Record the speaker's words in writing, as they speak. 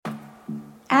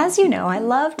As you know, I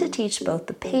love to teach both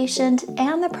the patient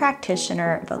and the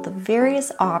practitioner about the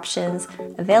various options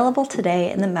available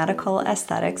today in the medical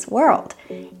aesthetics world.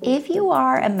 If you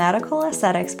are a medical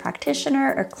aesthetics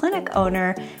practitioner or clinic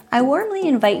owner, I warmly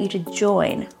invite you to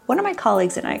join one of my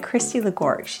colleagues and I, Christy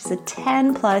Legort. She's a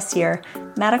 10+ year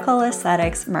medical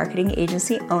aesthetics marketing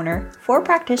agency owner for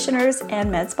practitioners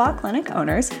and med spa clinic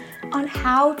owners on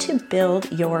how to build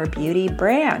your beauty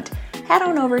brand. Head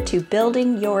on over to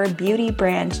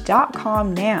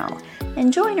buildingyourbeautybrand.com now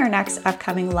and join our next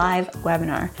upcoming live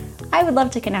webinar. I would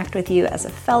love to connect with you as a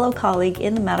fellow colleague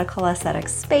in the medical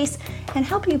aesthetics space and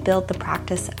help you build the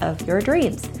practice of your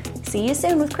dreams. See you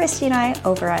soon with Christy and I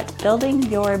over at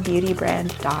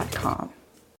buildingyourbeautybrand.com.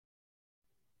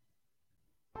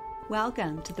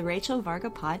 Welcome to the Rachel Varga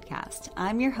podcast.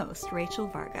 I'm your host, Rachel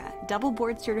Varga, double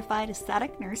board certified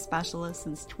aesthetic nurse specialist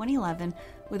since 2011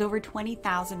 with over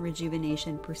 20,000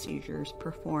 rejuvenation procedures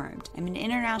performed. I'm an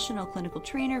international clinical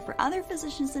trainer for other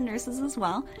physicians and nurses as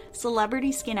well,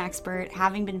 celebrity skin expert,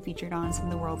 having been featured on some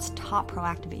of the world's top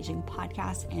proactive aging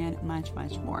podcasts, and much,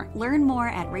 much more. Learn more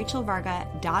at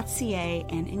rachelvarga.ca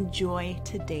and enjoy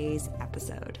today's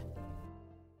episode.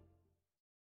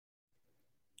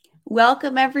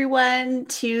 Welcome, everyone,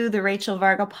 to the Rachel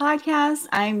Varga podcast.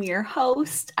 I'm your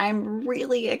host. I'm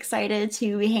really excited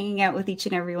to be hanging out with each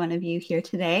and every one of you here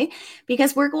today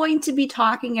because we're going to be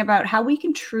talking about how we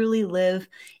can truly live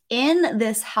in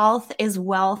this health is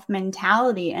wealth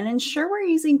mentality and ensure we're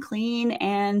using clean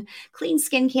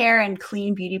skincare and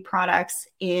clean beauty products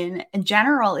in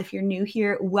general. If you're new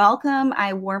here, welcome.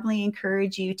 I warmly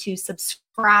encourage you to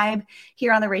subscribe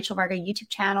here on the Rachel Varga YouTube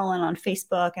channel and on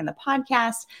Facebook and the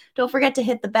podcast. Don't forget to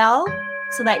hit the bell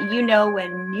so that you know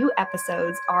when new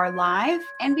episodes are live.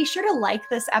 And be sure to like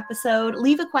this episode.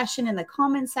 Leave a question in the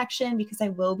comments section because I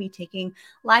will be taking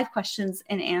live questions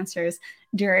and answers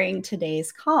during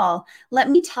today's call. Let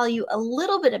me tell you a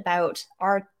little bit about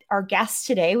our guest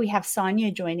today. We have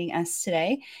Sonia joining us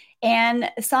today. And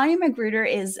Sonia Magruder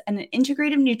is an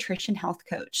integrative nutrition health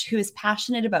coach who is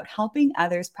passionate about helping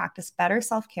others practice better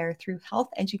self-care through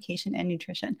health education and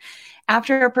nutrition.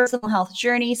 After a personal health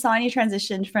journey, Sonia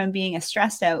transitioned from being a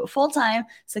stressed out, full-time,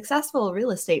 successful real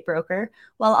estate broker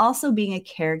while also being a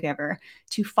caregiver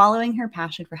to following her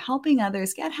passion for helping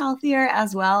others get healthier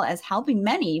as well as helping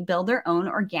many build their own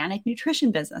organic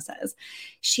nutrition businesses.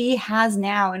 She has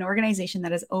now an organization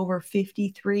that is over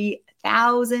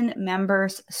 53,000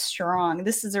 members strong.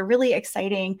 This is a really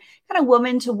exciting kind of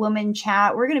woman-to-woman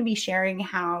chat. We're going to be sharing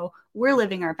how we're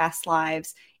living our best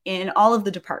lives in all of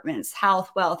the departments: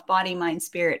 health, wealth, body, mind,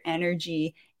 spirit,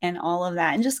 energy, and all of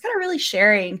that. And just kind of really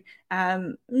sharing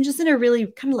just in a really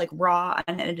kind of like raw,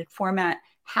 unedited format,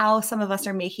 how some of us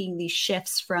are making these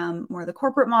shifts from more of the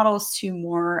corporate models to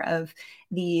more of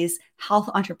these health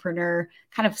entrepreneur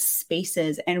kind of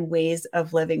spaces and ways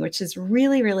of living, which is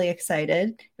really, really excited.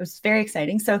 It was very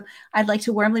exciting. So I'd like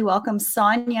to warmly welcome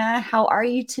Sonia. How are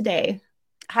you today?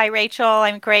 Hi, Rachel.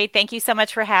 I'm great. Thank you so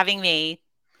much for having me.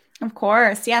 Of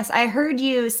course. Yes. I heard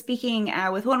you speaking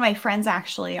with one of my friends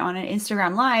actually on an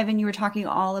Instagram Live, and you were talking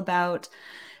all about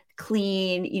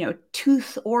clean,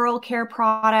 tooth oral care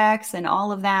products and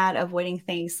all of that, avoiding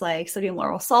things like sodium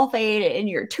lauryl sulfate in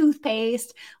your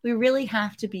toothpaste. We really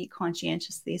have to be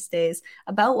conscientious these days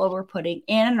about what we're putting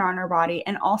in and on our body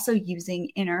and also using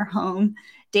in our home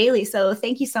daily. So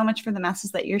thank you so much for the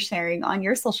message that you're sharing on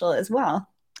your social as well.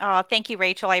 Oh, thank you,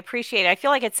 Rachel. I appreciate it. I feel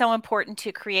like it's so important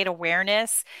to create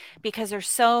awareness because there's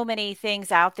so many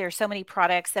things out there, so many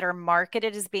products that are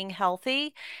marketed as being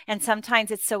healthy. And sometimes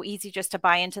it's so easy just to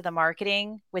buy into the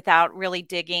marketing without really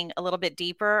digging a little bit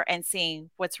deeper and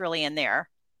seeing what's really in there.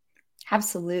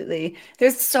 Absolutely.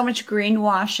 There's so much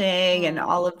greenwashing and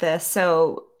all of this.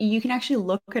 So you can actually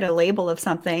look at a label of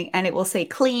something and it will say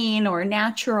clean or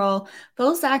natural.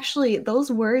 Those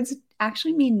words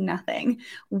actually mean nothing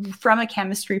from a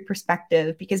chemistry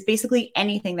perspective, because basically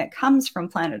anything that comes from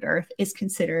planet Earth is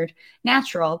considered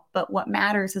natural. But what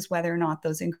matters is whether or not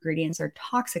those ingredients are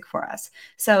toxic for us.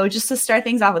 So just to start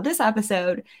things off with this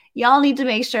episode, y'all need to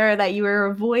make sure that you are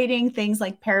avoiding things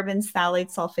like parabens,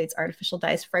 phthalates, sulfates, artificial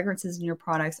dyes, fragrances in your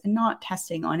products, and not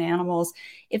testing on animals.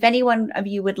 If any one of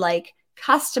you would like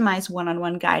customized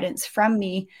one-on-one guidance from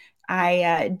me,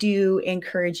 I do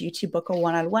encourage you to book a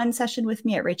one-on-one session with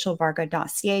me at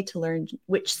rachelvarga.ca to learn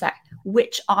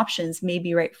which options may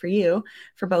be right for you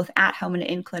for both at-home and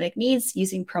in-clinic needs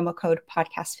using promo code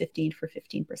podcast15 for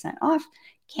 15% off.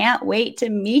 Can't wait to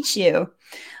meet you.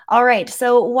 All right,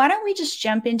 so why don't we just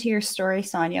jump into your story,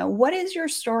 Sonia? What is your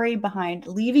story behind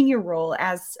leaving your role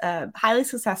as a highly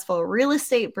successful real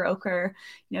estate broker,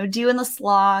 doing the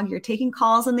slog. You're taking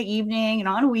calls in the evening and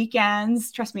on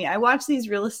weekends. Trust me, I watch these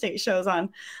real estate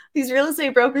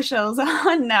broker shows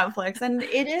on Netflix, and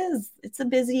it's a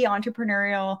busy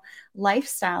entrepreneurial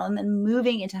lifestyle. And then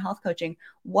moving into health coaching,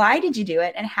 why did you do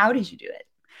it and how did you do it?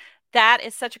 That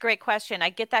is such a great question. I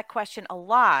get that question a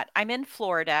lot. I'm in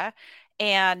Florida,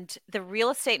 and the real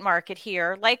estate market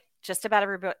here, like just about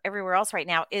everywhere else right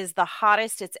now, is the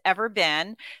hottest it's ever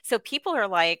been. So people are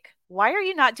like, "Why are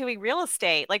you not doing real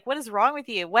estate? Like, what is wrong with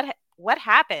you? What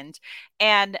happened?"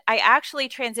 And I actually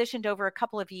transitioned over a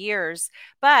couple of years,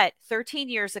 but 13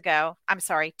 years ago, I'm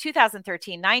sorry,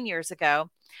 2013, 9 years ago,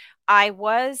 I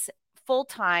was full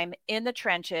time in the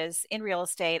trenches in real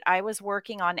estate. I was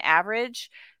working on average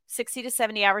 60 to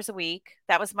 70 hours a week.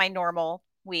 That was my normal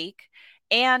week.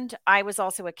 And I was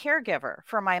also a caregiver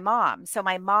for my mom. So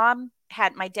my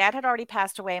dad had already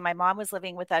passed away. My mom was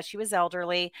living with us. She was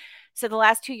elderly. So the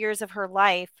last 2 years of her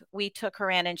life, we took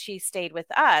her in and she stayed with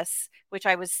us, which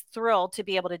I was thrilled to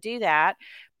be able to do that.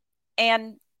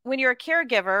 And when you're a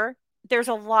caregiver, there's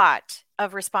a lot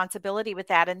of responsibility with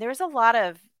that. And there's a lot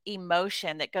of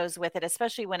emotion that goes with it,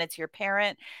 especially when it's your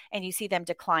parent and you see them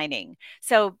declining.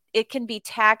 So it can be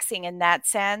taxing in that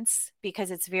sense because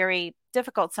it's very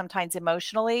difficult sometimes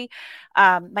emotionally.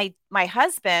 My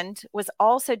husband was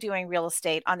also doing real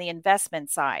estate on the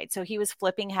investment side. So he was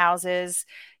flipping houses,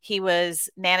 he was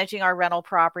managing our rental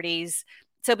properties.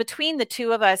 So between the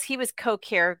two of us, he was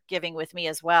co-caregiving with me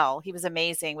as well. He was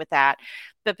amazing with that.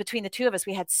 But between the two of us,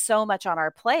 we had so much on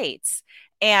our plates.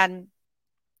 And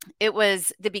it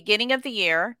was the beginning of the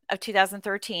year of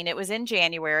 2013. It was in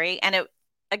January. And it,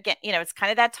 again, it's kind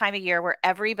of that time of year where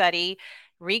everybody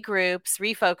regroups,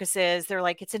 refocuses. They're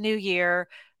like, it's a new year,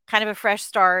 kind of a fresh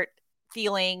start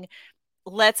feeling.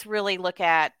 Let's really look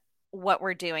at what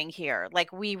we're doing here.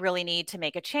 Like, we really need to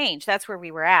make a change. That's where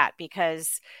we were at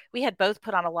because we had both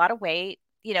put on a lot of weight,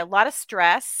 a lot of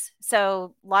stress.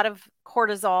 So, a lot of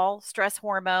cortisol, stress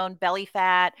hormone, belly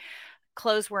fat,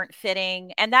 clothes weren't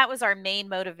fitting. And that was our main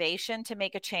motivation to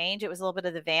make a change. It was a little bit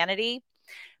of the vanity,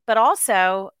 but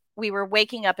also we were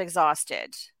waking up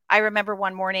exhausted. I remember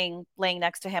one morning laying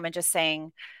next to him and just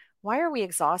saying, why are we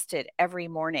exhausted every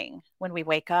morning when we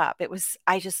wake up?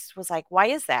 I just was like, why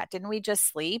is that? Didn't we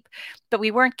just sleep? But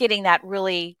we weren't getting that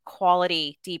really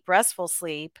quality, deep, restful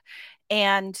sleep.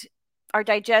 And our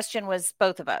digestion was,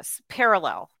 both of us,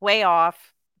 parallel, way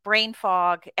off, brain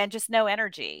fog, and just no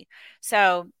energy.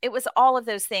 So it was all of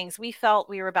those things. We felt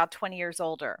we were about 20 years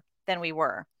older than we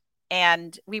were.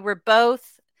 And we were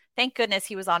both, thank goodness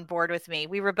he was on board with me.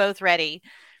 We were both ready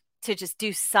to just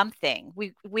do something.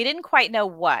 We didn't quite know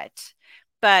what,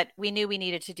 but we knew we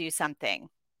needed to do something.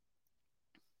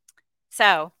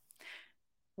 So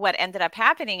what ended up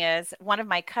happening is one of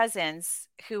my cousins,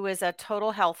 who was a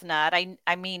total health nut.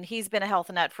 I mean, he's been a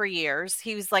health nut for years.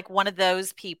 He was like one of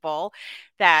those people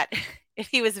that if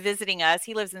he was visiting us,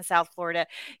 he lives in South Florida,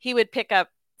 he would pick up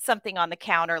something on the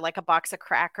counter, like a box of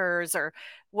crackers or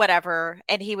whatever,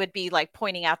 and he would be like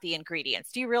pointing out the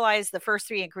ingredients. Do you realize the first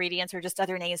three ingredients are just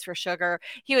other names for sugar?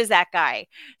 He was that guy.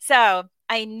 So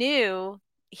I knew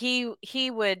he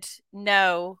would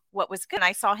know what was good. And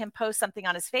I saw him post something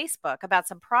on his Facebook about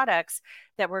some products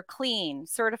that were clean,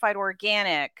 certified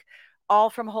organic,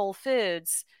 all from Whole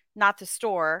Foods, not the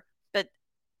store, but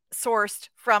sourced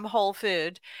from Whole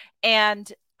Food.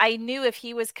 And I knew if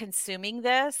he was consuming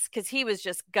this, because he was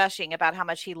just gushing about how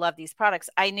much he loved these products,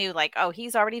 I knew like, oh,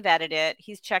 he's already vetted it.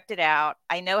 He's checked it out.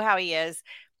 I know how he is.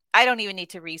 I don't even need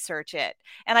to research it.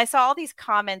 And I saw all these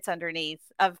comments underneath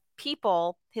of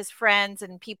people, his friends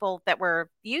and people that were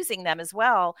using them as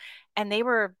well. And they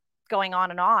were going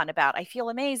on and on about, I feel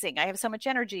amazing. I have so much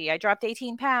energy. I dropped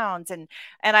 18 pounds. And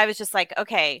I was just like,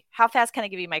 okay, how fast can I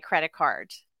give you my credit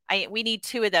card? We need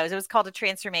two of those. It was called a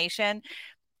transformation.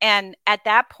 And at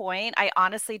that point, I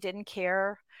honestly didn't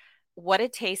care what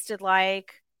it tasted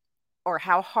like or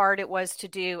how hard it was to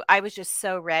do. I was just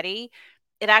so ready.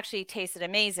 It actually tasted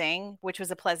amazing, which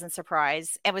was a pleasant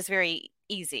surprise and was very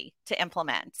easy to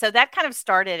implement. So that kind of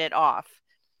started it off.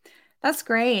 That's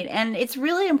great. And it's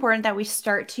really important that we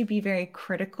start to be very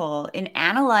critical in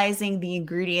analyzing the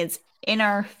ingredients in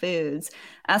our foods.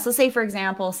 So, say, for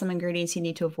example, some ingredients you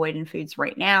need to avoid in foods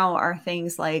right now are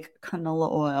things like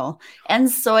canola oil and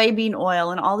soybean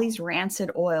oil and all these rancid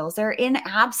oils. They're in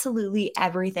absolutely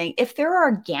everything. If they're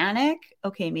organic,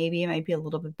 okay, maybe it might be a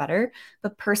little bit better.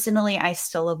 But personally, I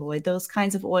still avoid those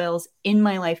kinds of oils in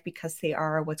my life because they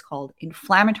are what's called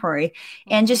inflammatory.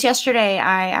 And just Mhm. yesterday,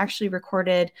 I actually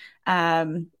recorded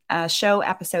a show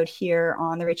episode here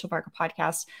on the Rachel Varga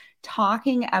podcast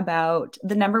talking about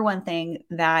the number one thing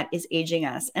that is aging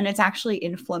us, and it's actually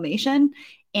inflammation.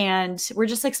 And we're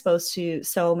just exposed to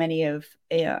so many of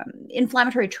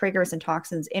inflammatory triggers and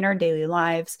toxins in our daily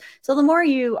lives. So the more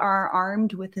you are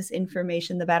armed with this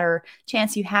information, the better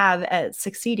chance you have at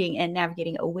succeeding and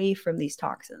navigating away from these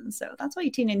toxins. So that's why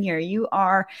you tune in here. You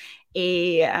are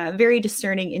a very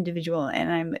discerning individual, and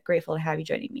I'm grateful to have you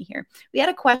joining me here. We had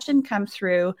a question come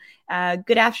through.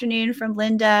 Good afternoon from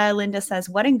Linda. Linda says,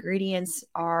 what ingredients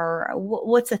are,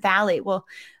 what's a phthalate? Well,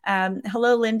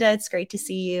 hello, Linda. It's great to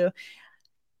see you.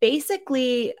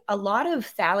 Basically, a lot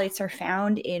of phthalates are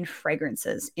found in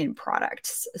fragrances in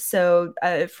products. So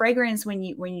fragrance, when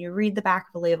you read the back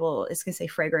of the label, it's going to say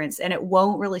fragrance, and it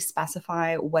won't really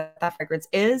specify what that fragrance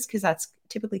is, because that's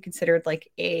typically considered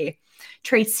like a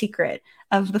trade secret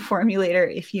of the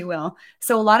formulator, if you will.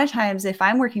 So a lot of times, if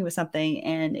I'm working with something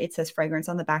and it says fragrance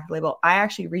on the back of the label, I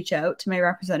actually reach out to my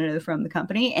representative from the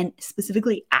company and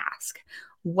specifically ask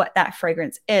what that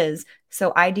fragrance is.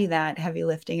 So I do that heavy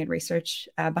lifting and research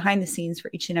behind the scenes for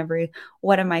each and every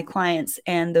one of my clients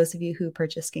and those of you who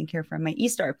purchase skincare from my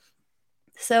eStore.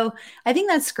 So I think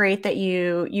that's great that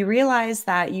you realize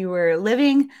that you were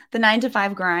living the 9 to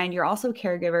 5 grind. You're also a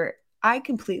caregiver. I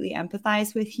completely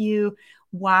empathize with you.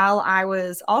 While I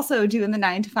was also doing the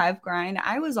 9 to 5 grind,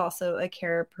 I was also a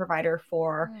care provider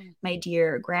for my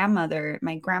dear grandmother.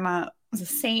 My grandma was a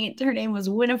saint. Her name was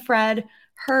Winifred.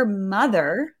 Her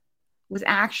mother was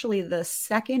actually the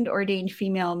second ordained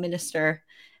female minister,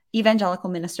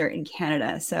 evangelical minister in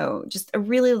Canada. So just a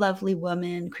really lovely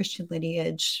woman, Christian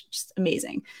lineage, just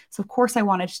amazing. So of course I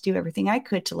wanted to do everything I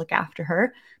could to look after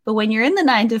her. But when you're in the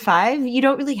 9 to 5, you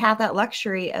don't really have that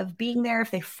luxury of being there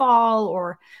if they fall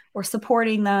or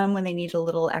supporting them when they need a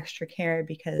little extra care,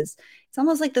 because it's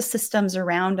almost like the systems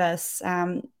around us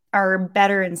are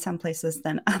better in some places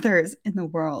than others in the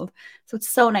world. So it's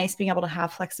so nice being able to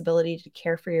have flexibility to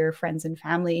care for your friends and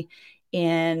family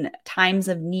in times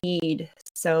of need.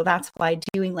 So that's why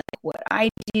doing like what I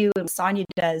do and Sonia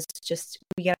does, just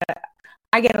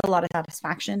I get a lot of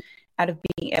satisfaction out of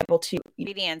being able to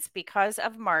ingredients because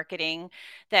of marketing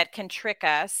that can trick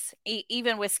us,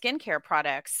 even with skincare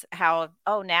products, how,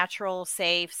 oh, natural,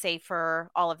 safe,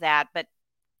 safer, all of that, but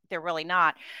they're really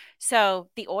not. So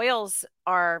the oils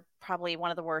are probably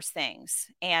one of the worst things,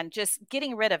 and just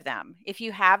getting rid of them. If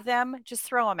you have them, just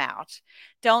throw them out.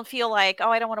 Don't feel like,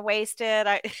 oh, I don't want to waste it.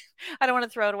 I don't want to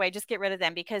throw it away. Just get rid of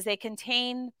them, because they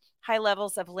contain high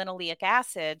levels of linoleic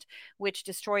acid, which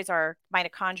destroys our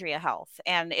mitochondria health.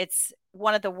 And it's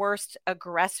one of the worst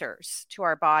aggressors to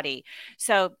our body.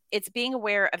 So it's being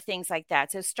aware of things like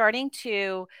that. So starting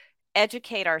to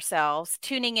educate ourselves,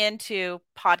 tuning into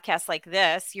podcasts like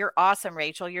this. You're awesome,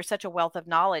 Rachel. You're such a wealth of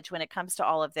knowledge when it comes to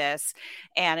all of this.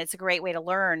 And it's a great way to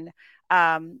learn.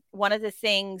 One of the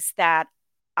things that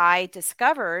I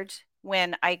discovered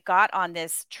when I got on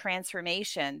this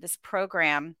transformation, this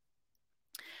program,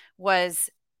 was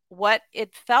what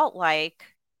it felt like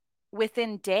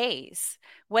within days,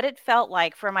 what it felt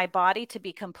like for my body to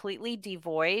be completely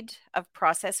devoid of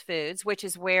processed foods, which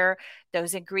is where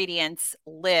those ingredients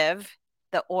live,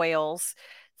 the oils,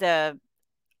 the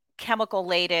chemical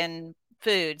laden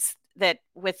foods that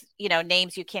with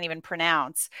names you can't even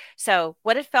pronounce. So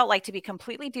what it felt like to be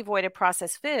completely devoid of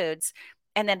processed foods,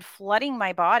 and then flooding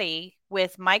my body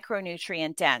with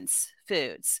micronutrient dense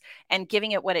foods and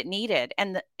giving it what it needed.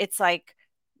 And it's like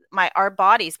our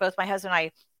bodies, both my husband and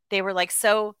I, they were like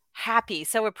so happy,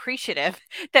 so appreciative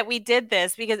that we did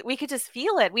this, because we could just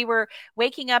feel it. We were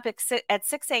waking up at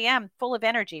 6 a.m. full of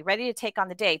energy, ready to take on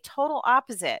the day, total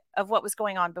opposite of what was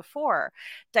going on before.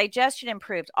 Digestion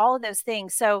improved, all of those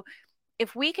things. So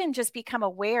if we can just become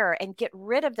aware and get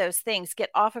rid of those things,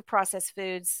 get off of processed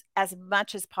foods as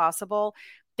much as possible,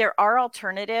 there are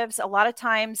alternatives. A lot of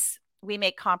times we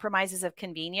make compromises of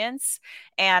convenience.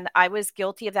 And I was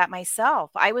guilty of that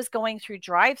myself. I was going through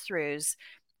drive-throughs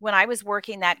when I was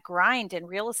working that grind in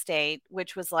real estate,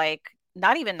 which was like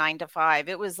not even 9 to 5.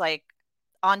 It was like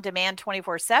on demand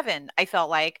 24/7, I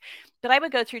felt like. But I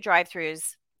would go through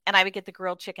drive-throughs and I would get the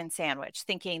grilled chicken sandwich,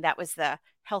 thinking that was the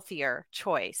healthier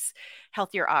choice,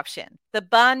 healthier option. The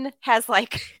bun has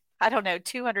like, I don't know,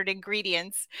 200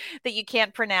 ingredients that you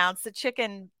can't pronounce. The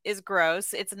chicken is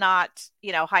gross. It's not,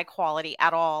 high quality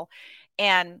at all.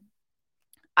 And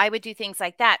I would do things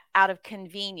like that out of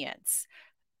convenience.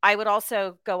 I would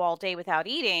also go all day without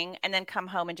eating and then come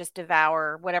home and just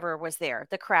devour whatever was there,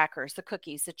 the crackers, the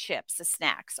cookies, the chips, the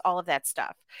snacks, all of that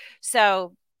stuff.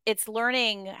 So it's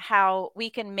learning how we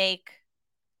can make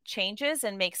changes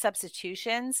and make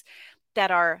substitutions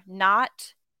that are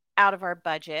not out of our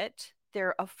budget.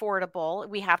 They're affordable.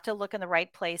 We have to look in the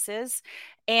right places,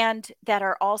 and that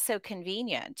are also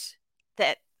convenient,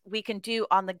 that we can do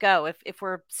on the go if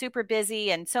we're super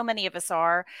busy, and so many of us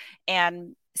are,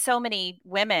 and so many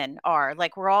women are,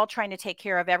 like, we're all trying to take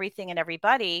care of everything and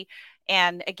everybody.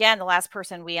 And again, the last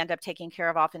person we end up taking care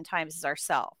of oftentimes is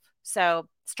ourselves. So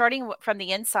starting from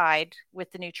the inside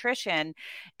with the nutrition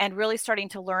and really starting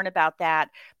to learn about that,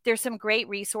 there's some great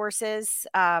resources,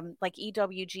 like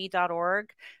ewg.org,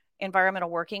 Environmental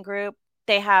Working Group.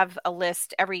 They have a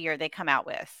list every year they come out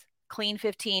with: clean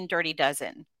 15, dirty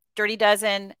dozen. Dirty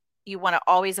dozen, you want to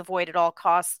always avoid at all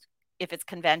costs. If it's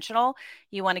conventional,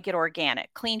 you want to get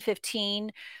organic. Clean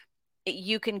 15,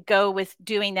 you can go with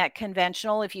doing that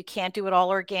conventional if you can't do it all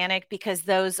organic, because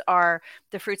those are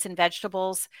the fruits and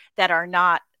vegetables that are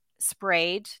not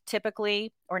sprayed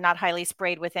typically, or not highly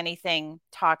sprayed with anything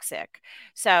toxic.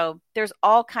 So there's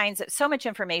all kinds of, so much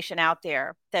information out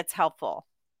there that's helpful.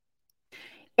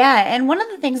 Yeah, and one of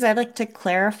the things I'd like to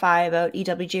clarify about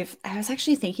EWG, I was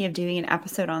actually thinking of doing an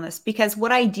episode on this because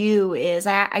what I do is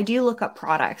I do look up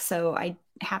products. So I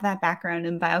have that background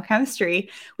in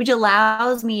biochemistry, which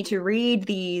allows me to read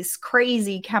these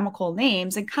crazy chemical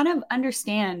names and kind of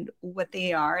understand what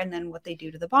they are and then what they do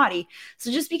to the body.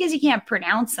 So just because you can't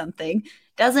pronounce something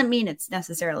doesn't mean it's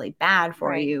necessarily bad for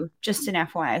Right. you, just an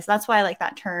FYI. So that's why I like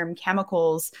that term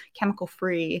chemicals, chemical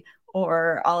free,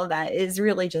 or all of that is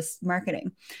really just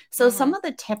marketing. So Mm-hmm. some of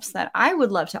the tips that I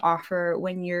would love to offer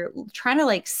when you're trying to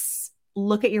like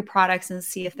look at your products and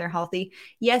see if they're healthy,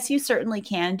 yes, you certainly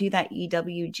can do that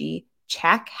EWG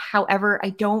check. However, I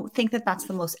don't think that that's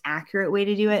the most accurate way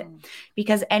to do it, Mm.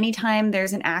 because anytime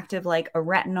there's an active like a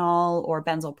retinol or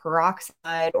benzoyl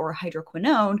peroxide or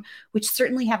hydroquinone, which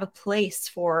certainly have a place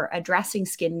for addressing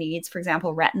skin needs. For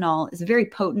example, retinol is a very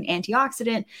potent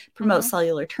antioxidant, promotes Mm-hmm.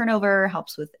 cellular turnover,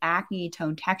 helps with acne,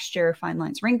 tone texture, fine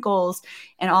lines, wrinkles,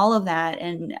 and all of that,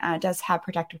 and does have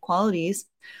protective qualities.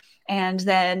 And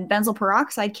then benzoyl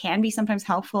peroxide can be sometimes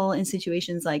helpful in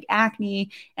situations like acne,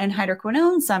 and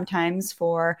hydroquinone sometimes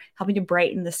for helping to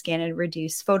brighten the skin and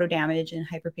reduce photo damage and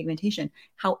hyperpigmentation.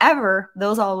 However,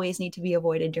 those always need to be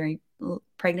avoided during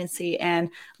pregnancy and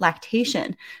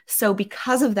lactation. So,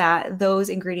 because of that, those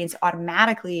ingredients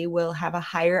automatically will have a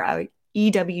higher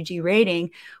EWG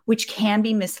rating, which can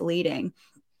be misleading.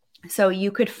 So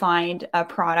you could find a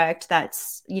product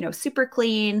that's, super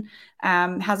clean,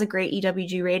 has a great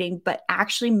EWG rating, but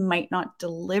actually might not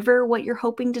deliver what you're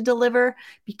hoping to deliver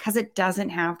because it doesn't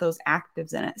have those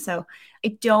actives in it. So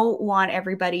I don't want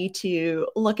everybody to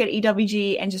look at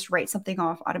EWG and just write something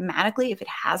off automatically if it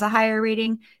has a higher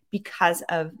rating, because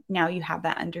of now you have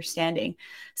that understanding.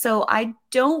 So I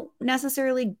don't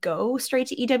necessarily go straight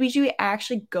to EWG. I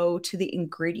actually go to the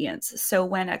ingredients. So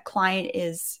when a client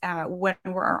is, when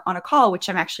we're on a call, which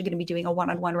I'm actually going to be doing a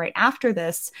one-on-one right after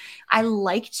this, I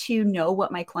like to know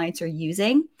what my clients are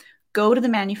using, go to the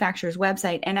manufacturer's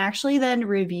website, and actually then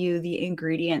review the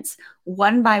ingredients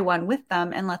one by one with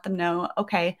them and let them know,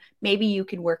 okay, maybe you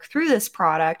can work through this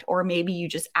product, or maybe you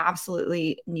just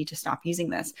absolutely need to stop using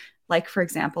this. Like, for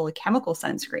example, a chemical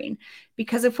sunscreen.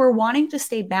 Because if we're wanting to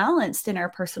stay balanced in our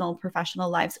personal and professional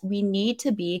lives, we need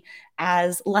to be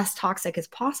as less toxic as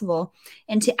possible.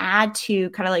 And to add to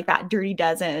kind of like that dirty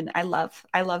dozen, I love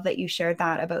that you shared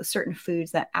that about certain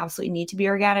foods that absolutely need to be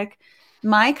organic.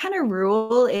 My kind of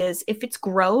rule is if it's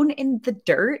grown in the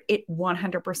dirt, it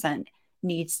 100%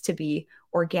 needs to be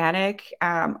organic.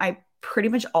 I pretty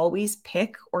much always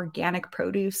pick organic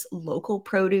produce, local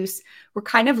produce. We're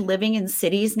kind of living in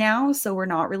cities now, so we're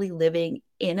not really living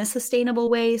in a sustainable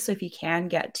way. So if you can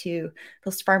get to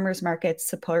those farmers markets,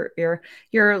 support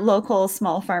your local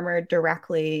small farmer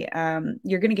directly,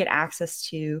 you're going to get access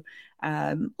to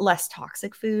less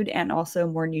toxic food and also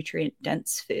more nutrient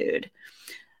dense food.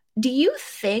 Do you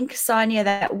think, Sonia,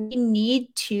 that we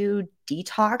need to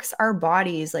detox our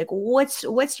bodies? Like, what's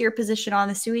your position on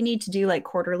this? Do we need to do like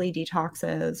quarterly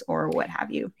detoxes or what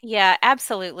have you? Yeah,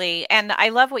 absolutely. And I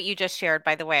love what you just shared,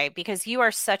 by the way, because you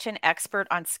are such an expert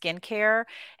on skincare,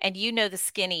 and you know the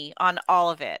skinny on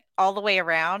all of it, all the way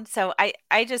around. So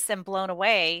I just am blown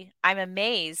away. I'm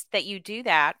amazed that you do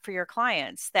that for your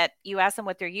clients, that you ask them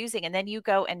what they're using and then you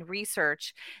go and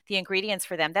research the ingredients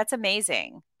for them. That's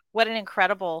amazing. What an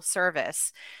incredible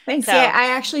service. Thanks. Yeah, So,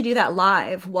 I actually do that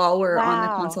live while we're on the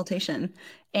wow. consultation.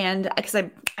 And because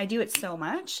I do it so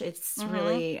much, it's Mm-hmm.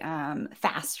 really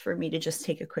fast for me to just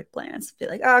take a quick glance, be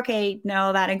like, oh, okay,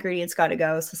 no, that ingredient's got to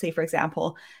go. So, say, for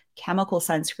example, chemical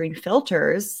sunscreen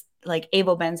filters like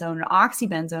avobenzone and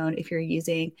oxybenzone, if you're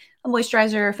using a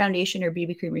moisturizer, foundation, or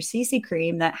BB cream or CC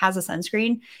cream that has a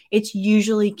sunscreen, it's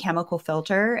usually chemical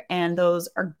filter, and those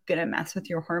are going to mess with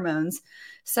your hormones.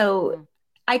 So, Mm.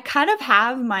 I kind of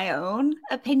have my own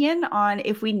opinion on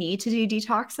if we need to do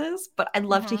detoxes, but I'd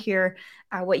love to Hmm. hear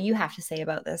what you have to say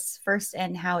about this first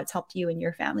and how it's helped you and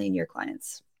your family and your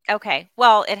clients. Okay.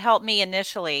 Well, it helped me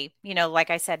initially, like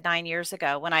I said, 9 years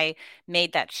ago when I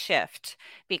made that shift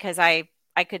because I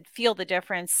could feel the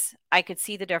difference. I could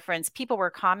see the difference. People were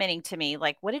commenting to me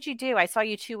like, "What did you do? I saw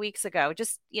you 2 weeks ago."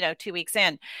 Just, 2 weeks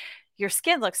in, your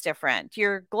skin looks different.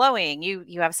 You're glowing.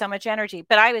 You have so much energy.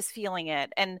 But I was feeling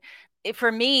it. And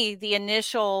for me, the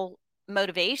initial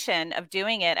motivation of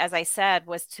doing it, as I said,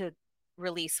 was to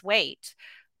release weight.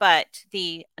 But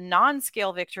the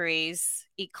non-scale victories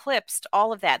eclipsed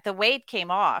all of that. The weight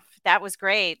came off. That was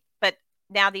great. But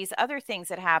now these other things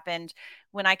that happened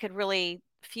when I could really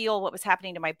feel what was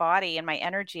happening to my body and my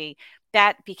energy,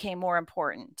 that became more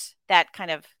important. That kind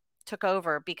of took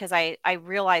over because I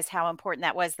realized how important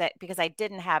that was, that because I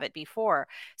didn't have it before.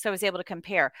 So I was able to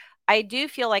compare. I do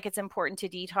feel like it's important to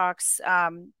detox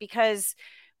because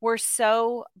we're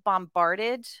so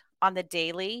bombarded on the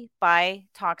daily by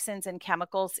toxins and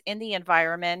chemicals in the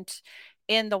environment,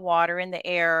 in the water, in the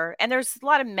air. And there's a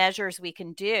lot of measures we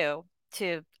can do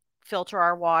to filter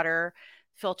our water,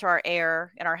 filter our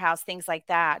air in our house, things like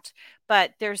that.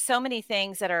 But there's so many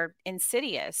things that are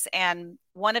insidious. And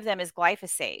one of them is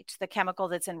glyphosate, the chemical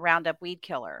that's in Roundup weed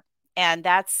killer. And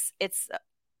it's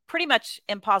pretty much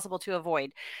impossible to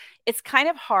avoid. It's kind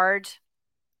of hard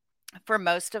for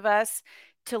most of us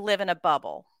to live in a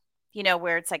bubble,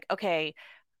 where it's like, okay,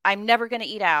 I'm never going to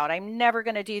eat out. I'm never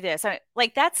going to do this.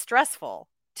 Like that's stressful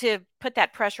to put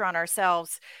that pressure on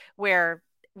ourselves where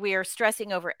we are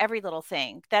stressing over every little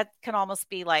thing. That can almost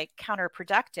be like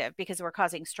counterproductive because we're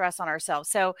causing stress on ourselves.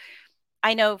 So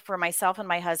I know for myself and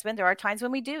my husband, there are times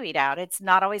when we do eat out. It's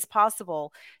not always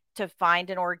possible to find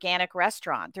an organic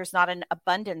restaurant. There's not an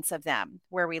abundance of them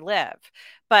where we live,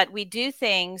 but we do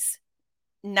things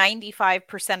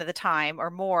 95% of the time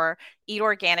or more, eat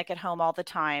organic at home all the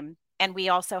time. And we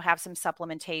also have some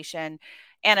supplementation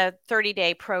and a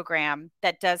 30-day program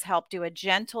that does help do a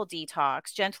gentle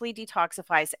detox, gently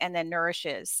detoxifies and then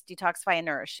nourishes, detoxify and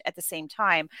nourish at the same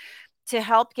time to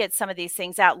help get some of these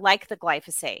things out, like the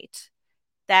glyphosate.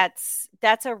 That's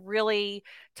a really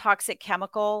toxic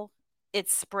chemical.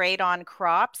 It's sprayed on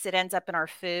crops. It ends up in our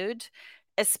food,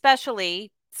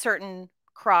 especially certain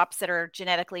crops that are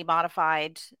genetically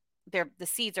modified. The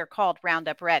seeds are called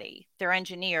Roundup Ready. They're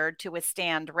engineered to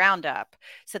withstand Roundup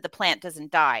so the plant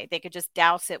doesn't die. They could just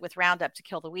douse it with Roundup to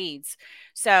kill the weeds.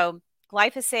 So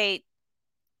glyphosate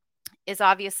is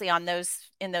obviously on those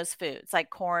in those foods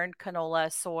like corn,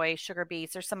 canola, soy, sugar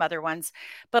beets, or some other ones,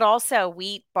 but also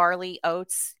wheat, barley,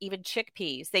 oats, even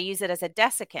chickpeas. They use it as a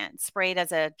desiccant, sprayed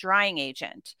as a drying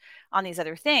agent on these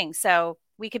other things. So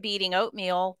we could be eating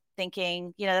oatmeal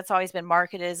thinking, that's always been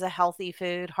marketed as a healthy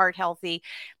food, heart healthy,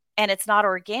 and it's not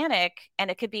organic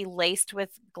and it could be laced with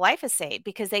glyphosate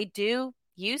because they do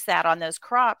use that on those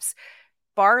crops.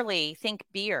 Barley, think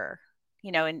beer,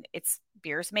 and it's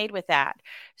beer's made with that.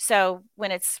 So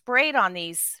when it's sprayed on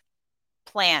these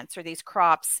plants or these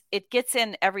crops, it gets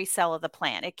in every cell of the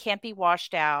plant. It can't be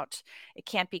washed out, it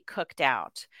can't be cooked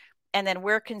out. And then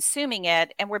we're consuming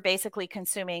it and we're basically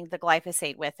consuming the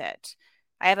glyphosate with it.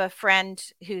 I have a friend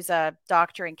who's a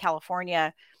doctor in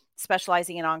California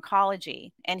specializing in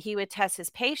oncology, and he would test his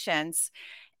patients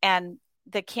and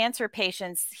the cancer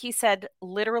patients, he said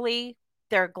literally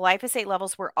their glyphosate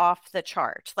levels were off the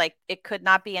chart. Like it could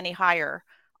not be any higher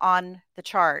on the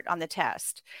chart on the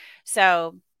test.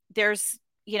 So there's,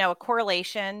 a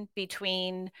correlation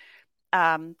between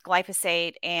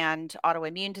glyphosate and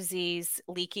autoimmune disease,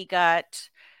 leaky gut,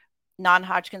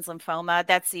 non-Hodgkin's lymphoma.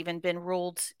 That's even been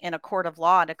ruled in a court of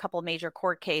law in a couple of major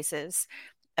court cases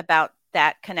about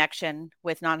that connection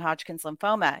with non-Hodgkin's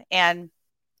lymphoma. And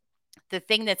the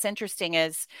thing that's interesting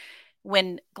is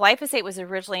when glyphosate was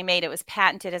originally made, it was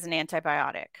patented as an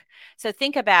antibiotic. So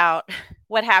think about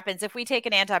what happens if we take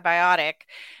an antibiotic,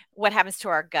 what happens to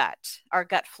our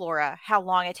gut flora, how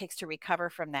long it takes to recover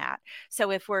from that.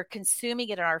 So if we're consuming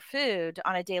it in our food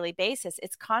on a daily basis,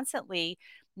 it's constantly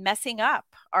messing up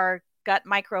our gut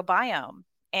microbiome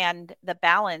and the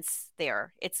balance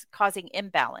there. It's causing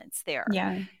imbalance there.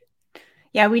 Yeah.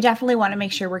 Yeah, we definitely want to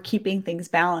make sure we're keeping things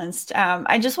balanced.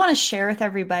 I just want to share with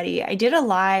everybody. I did a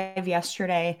live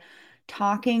yesterday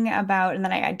talking about, and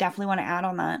then I definitely want to add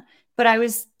on that. But I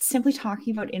was simply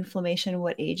talking about inflammation,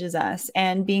 what ages us,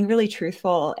 and being really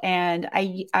truthful. And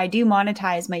I do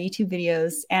monetize my YouTube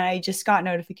videos, and I just got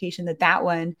notification that that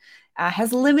one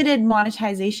has limited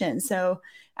monetization. So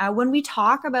when we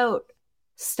talk about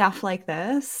stuff like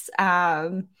this,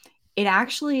 it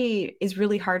actually is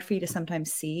really hard for you to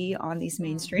sometimes see on these Mm,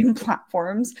 mainstream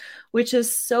platforms, which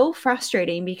is so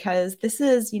frustrating because this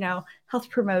is, health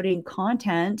promoting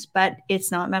content, but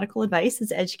it's not medical advice.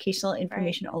 It's educational right.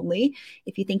 information only.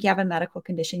 If you think you have a medical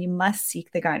condition, you must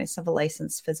seek the guidance of a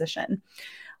licensed physician.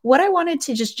 What I wanted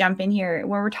to just jump in here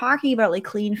when we're talking about like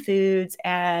clean foods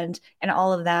and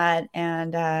all of that,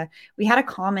 and we had a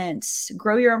comment: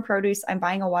 grow your own produce. I'm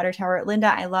buying a water tower.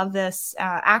 Linda, I love this.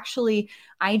 Actually,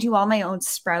 I do all my own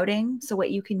sprouting. So what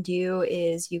you can do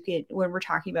is you could, when we're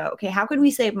talking about, okay, how can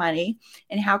we save money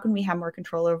and how can we have more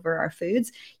control over our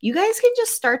foods? You guys can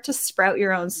just start to sprout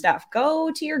your own stuff.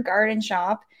 Go to your garden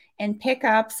shop and pick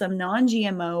up some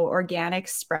non-GMO organic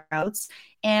sprouts,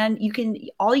 and you can,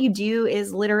 all you do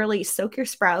is literally soak your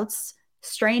sprouts,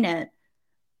 strain it,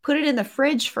 put it in the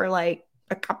fridge for like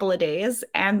a couple of days,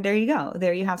 and there you go.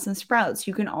 There you have some sprouts.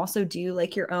 You can also do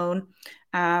like your own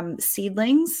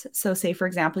seedlings. So, say for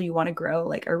example, you want to grow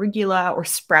like arugula or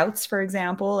sprouts, for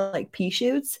example, like pea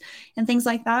shoots and things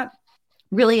like that.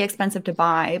 Really expensive to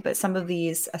buy, but some of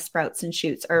these sprouts and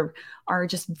shoots are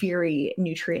just very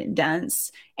nutrient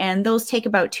dense, and those take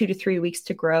about 2 to 3 weeks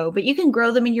to grow. But you can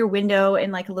grow them in your window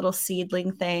in like a little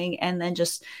seedling thing, and then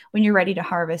just when you're ready to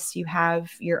harvest, you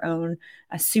have your own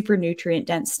super nutrient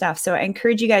dense stuff. So I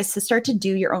encourage you guys to start to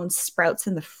do your own sprouts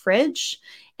in the fridge,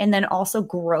 and then also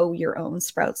grow your own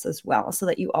sprouts as well, so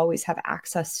that you always have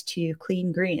access to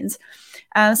clean greens.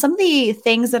 Some of the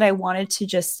things that I wanted to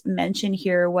just mention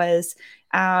here was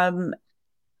um,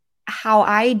 how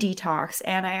I detox,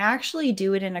 and I actually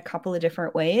do it in a couple of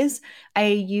different ways. I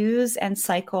use and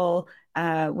cycle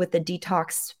with the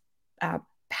detox uh,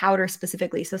 powder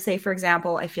specifically. So, say for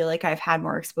example, I feel like I've had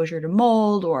more exposure to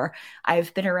mold, or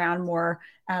I've been around more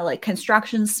like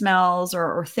construction smells,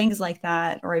 or things like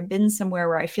that, or I've been somewhere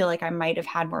where I feel like I might have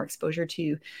had more exposure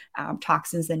to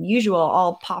toxins than usual.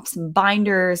 I'll pop some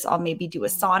binders, I'll maybe do a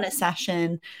Mm. sauna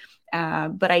session,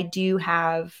 but I do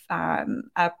have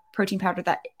a protein powder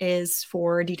that is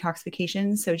for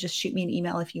detoxification. So just shoot me an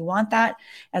email if you want that,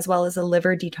 as well as a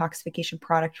liver detoxification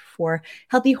product for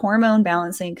healthy hormone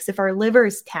balancing. Because if our liver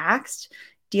is taxed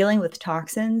dealing with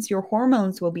toxins, your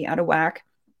hormones will be out of whack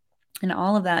and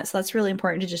all of that. So that's really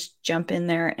important to just jump in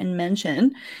there and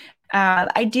mention.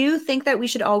 I do think that we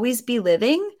should always be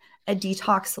living a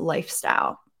detox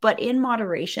lifestyle, but in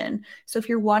moderation. So if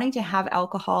you're wanting to have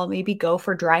alcohol, maybe go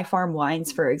for Dry Farm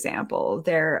Wines, for example.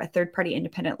 They're a third party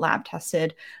independent lab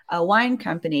tested wine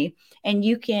company, and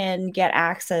you can get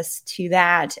access to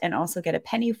that and also get a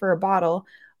penny for a bottle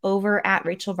over at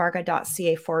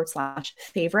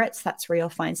rachelvarga.ca/favorites. That's where you'll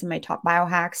find some of my top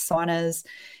biohacks, saunas,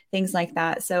 things like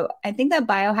that. So I think that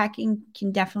biohacking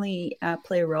can definitely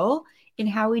play a role in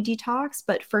how we detox,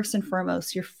 but first and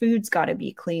foremost, your food's got to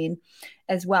be clean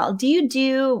as well. Do you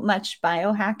do much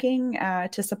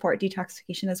biohacking to support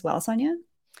detoxification as well, Sonia?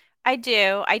 I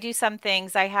do. I do some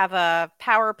things. I have a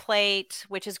power plate,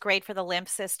 which is great for the lymph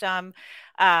system.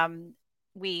 Um,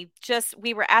 we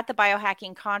were at the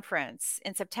biohacking conference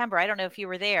in September. I don't know if you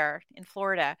were there in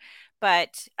Florida,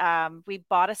 but we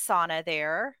bought a sauna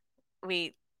there.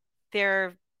 We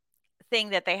their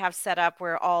thing that they have set up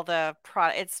where all the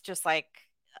it's just like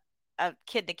a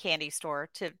kid in a candy store,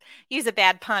 to use a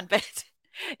bad pun, but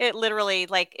it literally,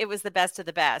 like, it was the best of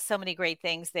the best. So many great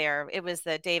things there. It was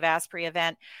the Dave Asprey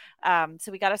event.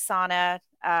 So we got a sauna.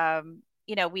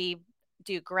 We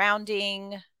do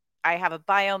grounding. I have a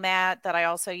biomat that I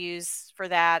also use for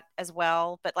that as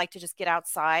well, but like to just get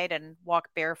outside and walk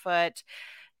barefoot,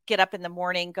 get up in the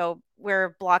morning, go, we're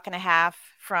a block and a half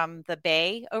from the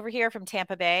bay over here, from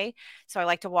Tampa Bay. So I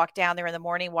like to walk down there in the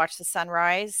morning, watch the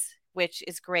sunrise, which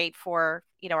is great for,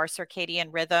 our circadian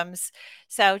rhythms.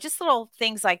 So just little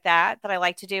things like that I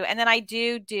like to do. And then I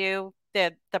do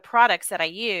the products that I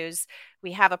use.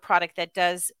 We have a product that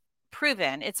does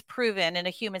it's proven in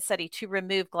a human study to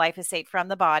remove glyphosate from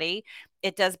the body.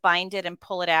 It does bind it and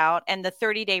pull it out. And the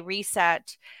 30-day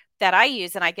reset that I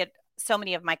use, and I get so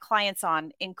many of my clients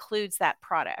on, includes that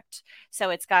product. So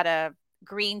it's got a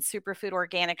green superfood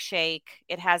organic shake.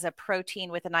 It has a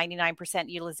protein with a 99%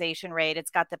 utilization rate.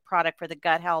 It's got the product for the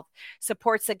gut health,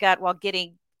 supports the gut while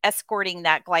escorting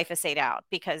that glyphosate out,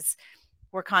 because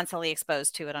we're constantly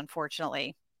exposed to it,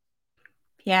 unfortunately.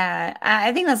 Yeah,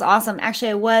 I think that's awesome.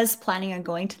 Actually, I was planning on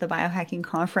going to the biohacking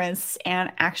conference,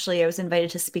 and actually, I was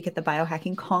invited to speak at the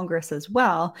biohacking congress as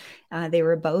well. They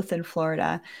were both in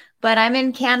Florida. But I'm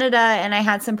in Canada and I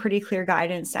had some pretty clear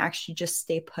guidance to actually just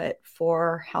stay put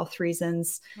for health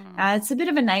reasons. Hmm. It's a bit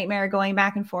of a nightmare going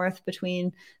back and forth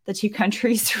between the two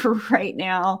countries right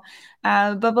now.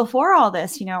 But before all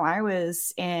this, I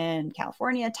was in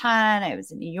California a ton. I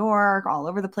was in New York, all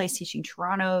over the place, teaching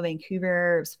Toronto,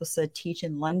 Vancouver. I was supposed to teach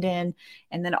in London.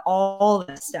 And then all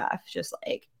this stuff, just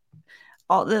like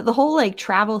all the whole like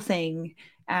travel thing.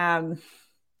 Um,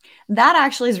 that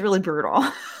actually is really brutal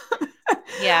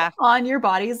Yeah. on your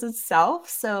bodies itself.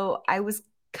 So I was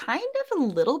kind of a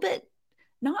little bit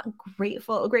not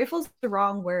grateful. Grateful is the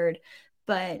wrong word,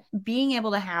 but being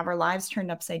able to have our lives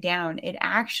turned upside down, it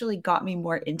actually got me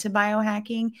more into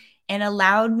biohacking and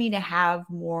allowed me to have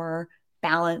more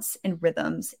balance and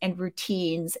rhythms and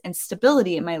routines and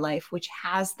stability in my life, which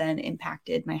has then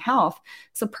impacted my health.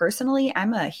 So, personally,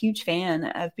 I'm a huge fan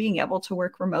of being able to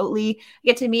work remotely. I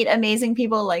get to meet amazing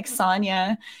people like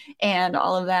Sonia and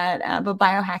all of that. But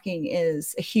biohacking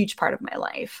is a huge part of my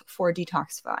life for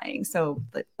detoxifying. So,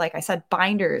 like I said,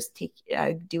 binders,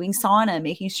 doing sauna,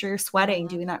 making sure you're sweating, Hmm.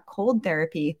 doing that cold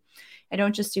therapy. I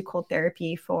don't just do cold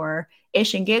therapy for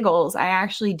ish and giggles. I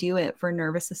actually do it for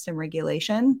nervous system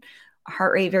regulation,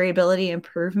 heart rate variability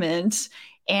improvement,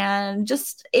 and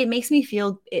just it makes me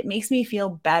feel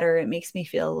better. It makes me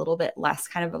feel a little bit less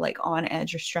kind of like on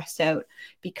edge or stressed out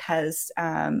because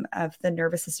of the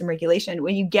nervous system regulation.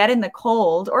 When you get in the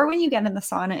cold or when you get in the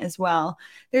sauna as well,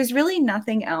 there's really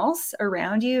nothing else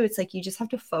around you. It's like you just have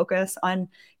to focus on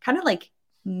kind of like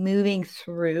moving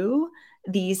through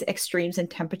these extremes in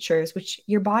temperatures, which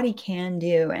your body can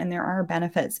do, and there are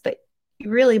benefits, but you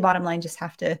really, bottom line, just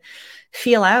have to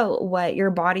feel out what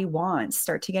your body wants,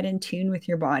 start to get in tune with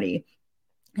your body.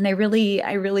 And I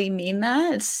really mean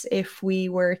that. If we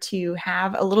were to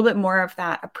have a little bit more of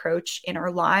that approach in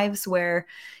our lives where,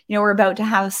 we're about to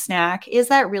have a snack, is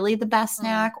that really the best Hmm.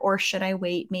 snack? Or should I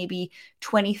wait maybe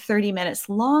 20, 30 minutes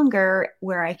longer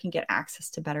where I can get access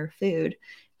to better food?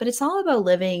 But it's all about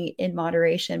living in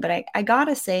moderation. But I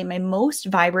gotta say, my most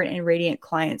vibrant and radiant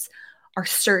clients are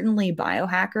certainly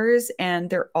biohackers, and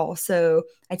they're also,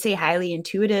 I'd say, highly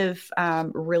intuitive,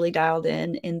 really dialed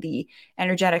in the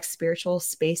energetic spiritual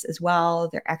space as well.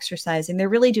 They're exercising, they're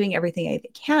really doing everything they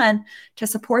can to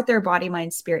support their body,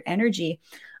 mind, spirit energy.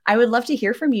 I would love to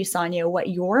hear from you, Sonia, what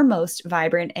your most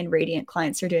vibrant and radiant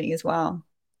clients are doing as well.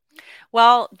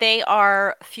 Well, they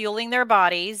are fueling their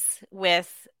bodies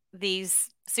with these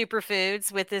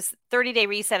superfoods with this 30-day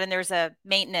reset, and there's a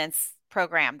maintenance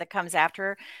program that comes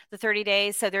after the 30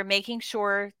 days. So they're making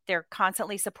sure they're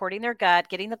constantly supporting their gut,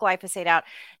 getting the glyphosate out.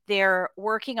 They're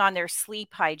working on their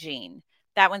sleep hygiene.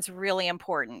 That one's really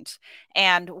important.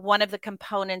 And one of the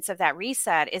components of that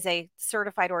reset is a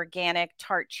certified organic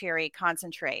tart cherry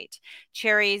concentrate.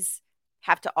 Cherries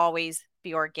have to always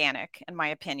be organic, in my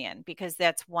opinion, because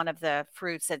that's one of the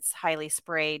fruits that's highly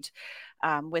sprayed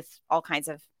with all kinds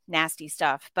of nasty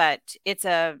stuff. But it's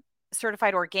a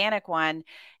certified organic one.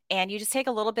 And you just take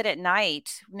a little bit at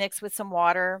night, mix with some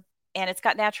water, and it's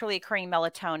got naturally occurring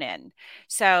melatonin.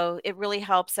 So it really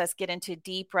helps us get into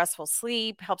deep, restful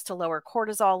sleep, helps to lower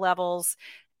cortisol levels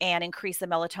and increase the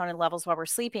melatonin levels while we're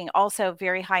sleeping. Also,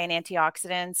 very high in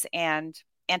antioxidants and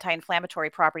anti inflammatory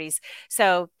properties.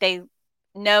 So they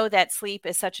know that sleep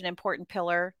is such an important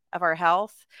pillar of our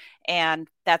health. And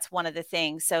that's one of the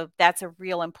things. So that's a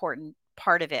real important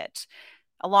part of it,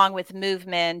 along with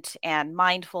movement and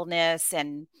mindfulness.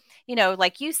 And,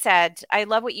 like you said, I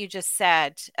love what you just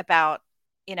said about,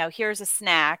 here's a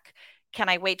snack. Can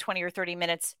I wait 20 or 30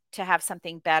 minutes to have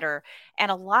something better?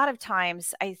 And a lot of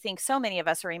times, I think so many of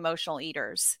us are emotional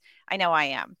eaters. I know I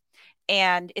am.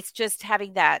 And it's just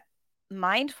having that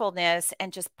mindfulness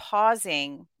and just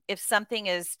pausing if something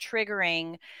is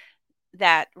triggering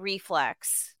that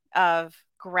reflex of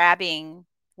grabbing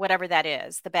whatever that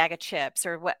is, the bag of chips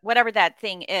or whatever that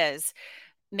thing is.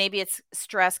 Maybe it's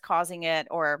stress causing it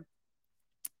or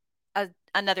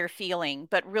another feeling,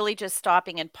 but really just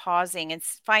stopping and pausing and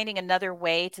finding another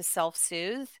way to self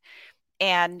soothe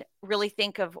and really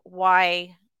think of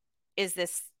why is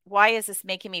this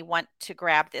making me want to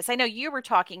grab this? I know you were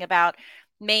talking about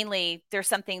mainly there's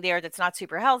something there that's not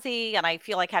super healthy and I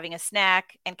feel like having a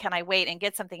snack and can I wait and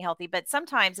get something healthy? But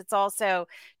sometimes it's also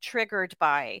triggered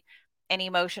by an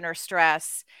emotion or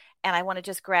stress and I want to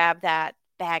just grab that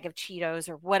bag of Cheetos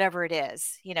or whatever it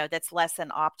is, that's less than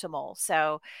optimal.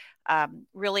 So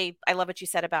really, I love what you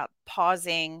said about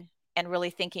pausing and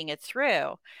really thinking it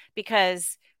through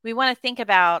because we want to think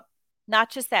about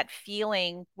not just that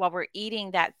feeling while we're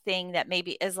eating that thing that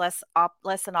maybe is less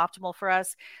than optimal for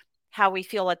us, how we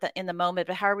feel in the moment,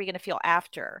 but how are we going to feel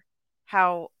after?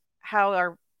 How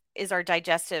is our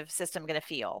digestive system going to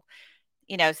feel?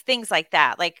 things like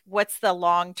that. Like, what's the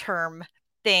long-term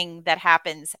thing that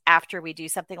happens after we do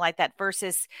something like that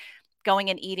versus going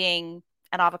and eating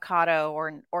an avocado or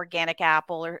an organic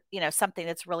apple or, something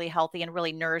that's really healthy and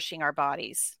really nourishing our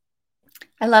bodies.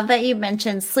 I love that you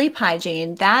mentioned sleep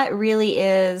hygiene. That really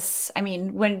is, I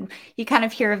mean, when you kind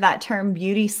of hear of that term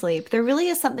beauty sleep, there really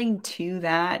is something to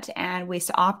that and ways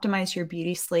to optimize your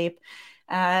beauty sleep.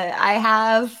 I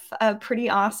have a pretty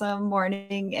awesome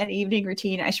morning and evening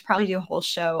routine. I should probably do a whole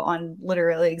show on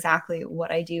literally exactly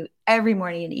what I do every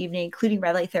morning and evening, including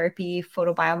red light therapy,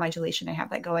 photobiomodulation. I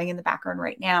have that going in the background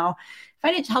right now. I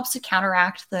find it helps to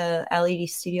counteract the LED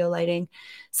studio lighting.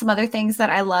 Some other things that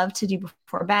I love to do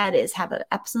before bed is have an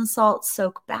Epsom salt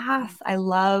soak bath. I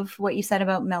love what you said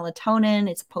about melatonin.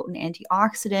 It's a potent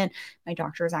antioxidant. My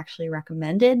doctor has actually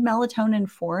recommended melatonin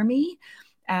for me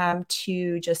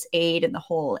to just aid in the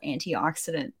whole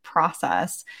antioxidant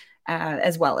process.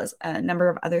 As well as a number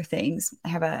of other things. I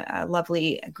have a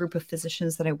lovely group of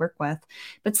physicians that I work with,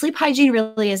 but sleep hygiene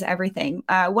really is everything.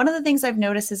 One of the things I've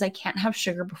noticed is I can't have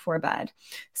sugar before bed.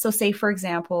 So say, for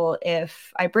example,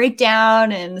 if I break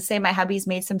down and say my hubby's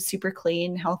made some super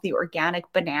clean, healthy,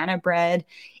 organic banana bread,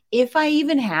 if I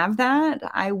even have that,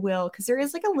 I will, because there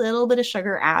is like a little bit of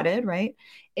sugar added, right?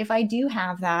 If I do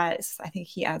have that, I think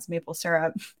he adds maple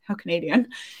syrup. How Canadian.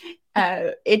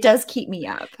 It does keep me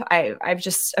up. I've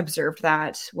just observed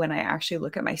that when I actually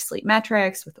look at my sleep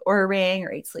metrics with Oura Ring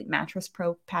or 8 Sleep Mattress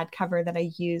Pro pad cover that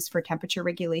I use for temperature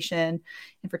regulation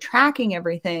and for tracking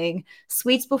everything,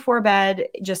 sweets before bed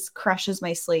just crushes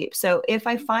my sleep. So if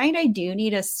I find I do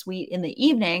need a sweet in the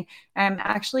evening, I'm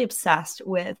actually obsessed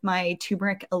with my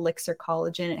turmeric elixir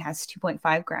collagen. It has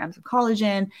 2.5 grams of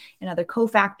collagen and other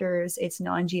cofactors. It's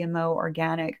non-GMO,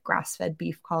 organic, grass-fed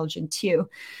beef collagen too.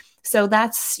 So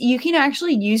you can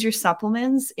actually use your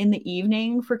supplements in the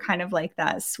evening for kind of like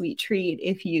that sweet treat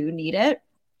if you need it.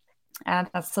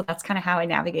 That's kind of how I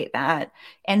navigate that,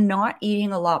 and not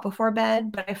eating a lot before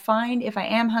bed. But I find if I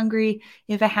am hungry,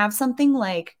 if I have something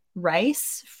like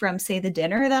rice from, say, the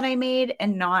dinner that I made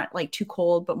and not like too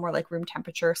cold, but more like room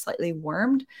temperature, slightly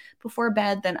warmed before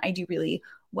bed, then I do really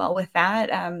well with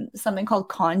that. Something called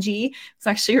congee was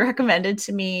actually recommended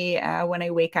to me when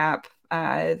I wake up.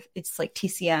 It's like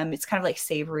TCM. It's kind of like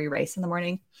savory rice in the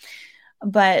morning.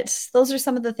 But those are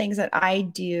some of the things that I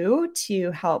do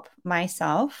to help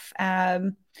myself.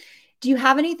 Do you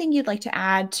have anything you'd like to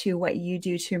add to what you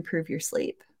do to improve your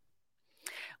sleep?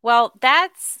 Well,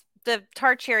 that's the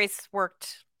tart cherries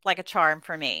worked like a charm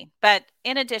for me. But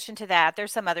in addition to that,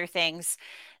 there's some other things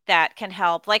that can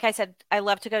help. Like I said, I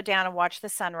love to go down and watch the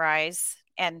sunrise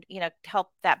and,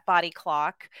 help that body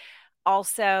clock.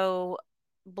 Also,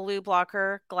 blue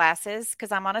blocker glasses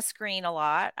because I'm on a screen a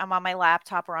lot. I'm on my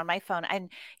laptop or on my phone. And,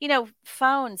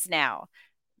 phones now.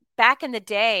 Back in the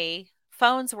day,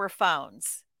 phones were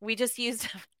phones. We just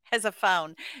used them as a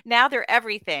phone. Now they're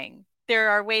everything.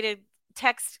 There are way to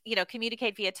text,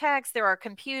 communicate via text. There are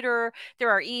computer, there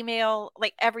are email,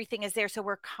 like everything is there. So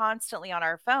we're constantly on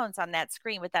our phones on that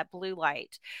screen with that blue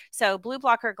light. So blue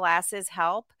blocker glasses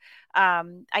help.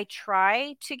 I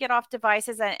try to get off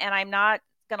devices and I'm not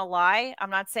going to lie. I'm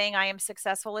not saying I am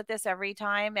successful at this every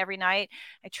time, every night.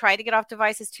 I try to get off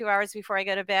devices 2 hours before I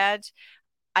go to bed,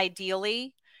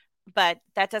 ideally, but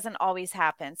that doesn't always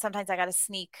happen. Sometimes I got to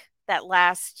sneak that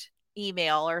last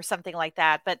email or something like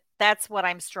that. But that's what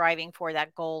I'm striving for.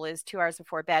 That goal is 2 hours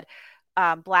before bed.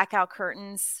 Blackout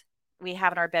curtains we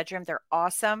have in our bedroom. They're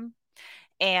awesome.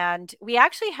 And we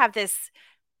actually have this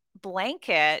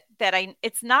blanket that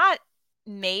it's not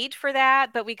made for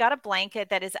that, but we got a blanket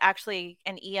that is actually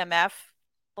an EMF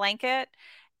blanket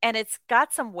and it's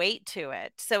got some weight to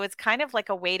it. So it's kind of like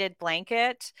a weighted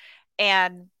blanket.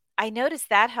 And I noticed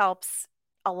that helps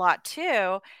a lot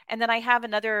too. And then I have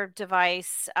another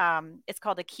device. It's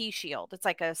called a key shield. It's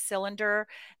like a cylinder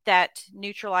that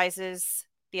neutralizes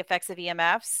the effects of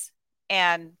EMFs.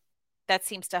 And that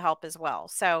seems to help as well.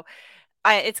 So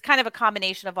it's kind of a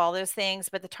combination of all those things,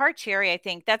 but the tart cherry, I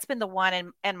think that's been the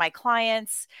one. And my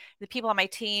clients, the people on my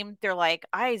team, they're like,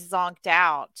 I zonked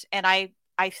out and I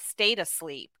stayed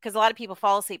asleep because a lot of people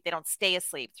fall asleep. They don't stay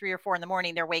asleep 3 or 4 in the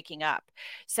morning. They're waking up.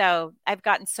 So I've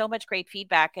gotten so much great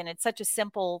feedback and it's such a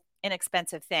simple,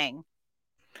 inexpensive thing.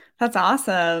 That's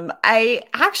awesome. I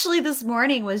actually this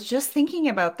morning was just thinking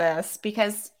about this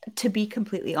because, to be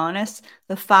completely honest,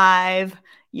 the five,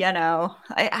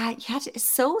 it's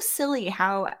so silly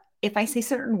how if I say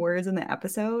certain words in the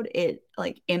episode, it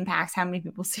like impacts how many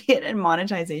people see it in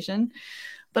monetization.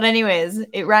 But anyways,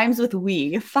 it rhymes with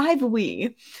we, 5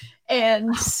 we. And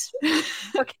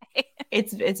Okay.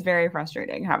 It's very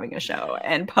frustrating having a show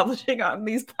and publishing on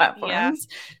these Yeah. platforms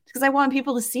because I want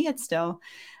people to see it still.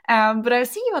 But I was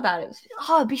thinking about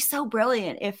that. It'd be so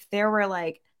brilliant if there were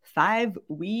like 5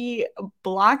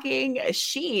 blocking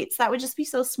sheets. That would just be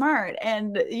so smart.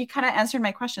 And you kind of answered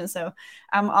my question. So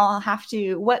I'll have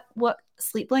to. What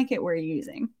sleep blanket were you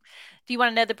using? Do you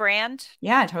want to know the brand?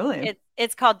 Yeah, totally.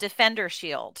 It's called Defender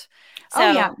Shield. Oh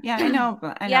So yeah, yeah. I know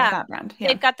yeah, that brand. Yeah,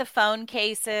 they've got the phone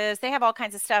cases. They have all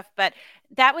kinds of stuff. But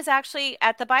that was actually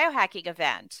at the biohacking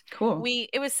event. cool.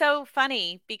 It was so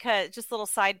funny because just a little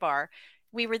sidebar.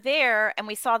 We were there and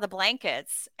we saw the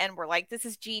blankets and we're like, this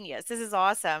is genius. This is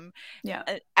awesome. Yeah,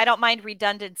 I don't mind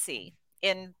redundancy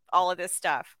in all of this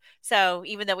stuff. So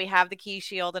even though we have the key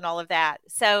shield and all of that,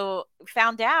 so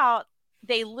found out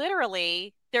they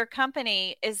literally, their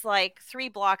company is like 3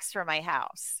 blocks from my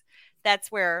house.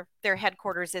 That's where their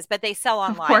headquarters is, but they sell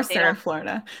of online. course They they're in don't,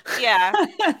 Florida. yeah,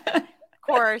 of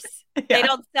course. They Yeah,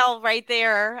 don't sell right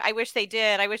there. I wish they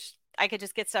did. I wish I could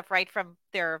just get stuff right from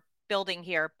their building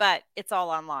here, but it's all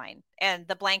online. And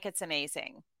the blanket's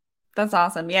amazing. that's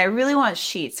awesome. Yeah, I really want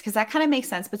sheets because that kind of makes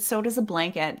sense, but so does a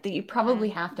blanket. That you Hmm. probably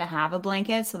have to have a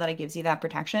blanket so that it gives you that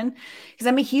protection. Because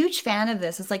I'm a huge fan of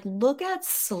this. It's like look at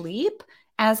sleep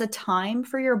as a time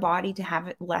for your body to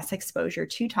have less exposure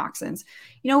to toxins.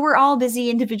 We're all busy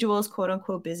individuals, quote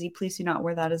unquote busy. Please do not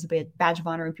wear that as a badge of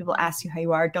honor. When people Hmm. ask you how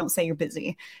you are, don't say you're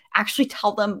busy. Actually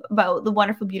tell them about the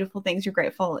wonderful, beautiful things you're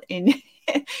grateful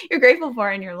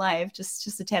for in your life.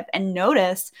 Just a tip. And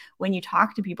notice when you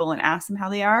talk to people and ask them how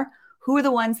they are, who are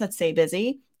the ones that stay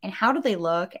busy and how do they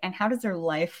look and how does their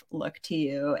life look to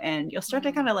you, and you'll start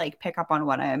to kind Hmm. of like pick up on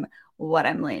what I'm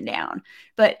laying down.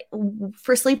 But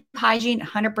for sleep hygiene,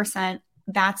 100%,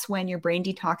 that's when your brain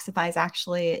detoxifies,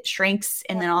 actually it shrinks,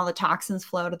 and Yep. then all the toxins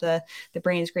flow to the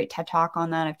brain. Is great TED talk on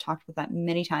that. I've talked about that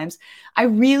many times. I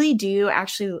really do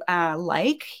actually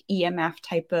like EMF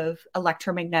type of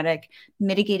electromagnetic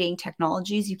mitigating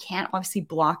technologies. You can't obviously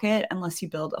block it unless you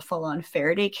build a full-on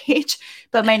Faraday cage.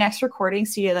 But my next recording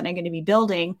studio that I'm going to be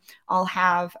building, I'll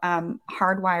have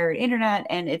hardwired internet,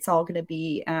 and it's all going to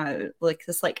be like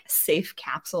this like safe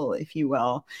capsule, if you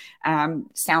will,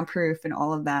 soundproof and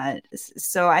all of that.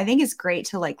 So I think it's great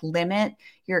to like limit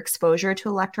your exposure to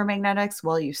electromagnetics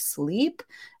while you sleep.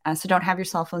 So don't have your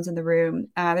cell phones in the room.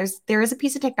 There is a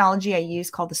piece of technology I use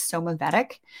called the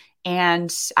Somavedic,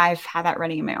 and I've had that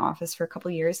running in my office for a couple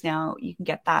of years now. You can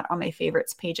get that on my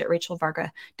favorites page at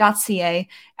rachelvarga.ca.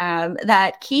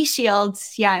 That Key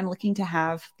Shields, yeah, I'm looking to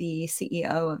have the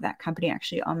CEO of that company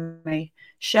actually on my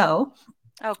show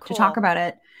Oh, to talk cool. about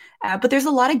it. But there's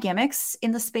a lot of gimmicks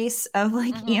in the space of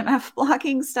like Hmm. EMF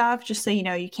blocking stuff. Just so you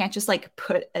know, you can't just like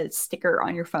put a sticker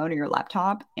on your phone or your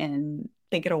laptop and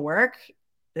think it'll work.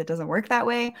 It doesn't work that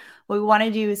way. What we want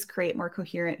to do is create more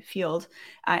coherent field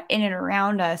in and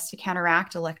around us to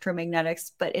counteract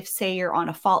electromagnetics. But if, say, you're on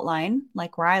a fault line,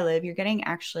 like where I live, you're getting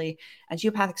actually a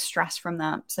geopathic stress from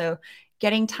that. So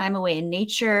getting time away in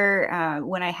nature,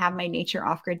 when I have my nature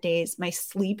off-grid days, my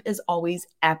sleep is always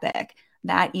epic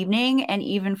that evening, and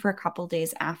even for a couple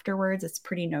days afterwards it's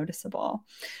pretty noticeable.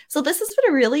 So this has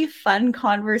been a really fun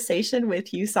conversation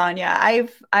with you, Sonia. I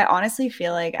honestly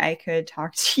feel like I could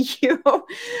talk to you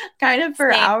kind of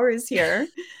for Same. hours here.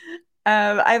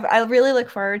 I really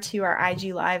look forward to our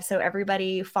IG live. So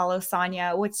everybody follow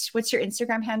Sonia. What's your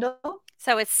Instagram handle?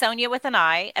 So it's Sonia with an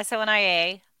I,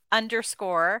 Sonia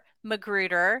underscore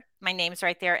Magruder. My name's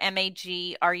right there,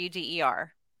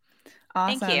 Magruder.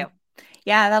 Thank you. Awesome.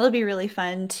 Yeah, that'll be really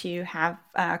fun to have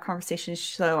conversations.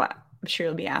 So I'm sure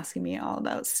you'll be asking me all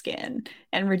about skin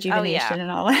and Oh, yeah. rejuvenation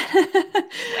and all that.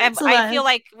 And So I feel that,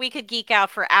 like we could geek out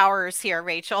for hours here,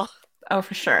 Rachel. oh,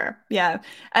 for sure. Yeah.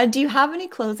 Do you have any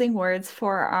closing words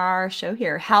for our show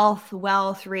here? Health,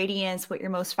 wealth, radiance, what your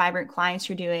most vibrant clients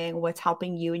are doing, what's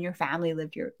helping you and your family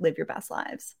live your best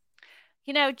lives?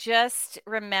 Just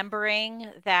remembering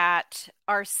that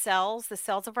our cells, the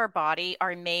cells of our body,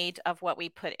 are made of what we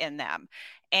put in them.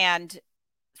 And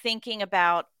thinking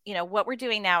about, what we're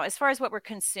doing now, as far as what we're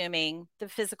consuming, the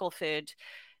physical food,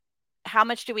 how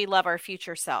much do we love our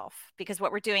future self? Because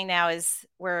what we're doing now is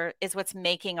what's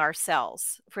making our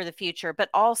cells for the future. But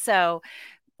also,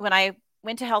 when I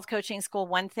went to health coaching school,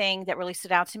 one thing that really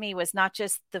stood out to me was not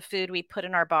just the food we put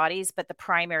in our bodies, but the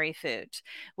primary food,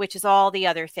 which is all the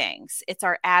other things. It's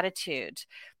our attitude,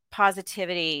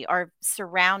 positivity, our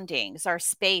surroundings, our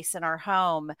space in our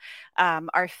home,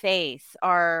 our faith,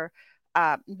 our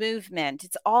movement.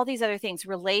 It's all these other things,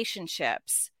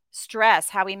 relationships, stress,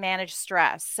 how we manage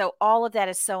stress. So, all of that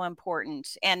is so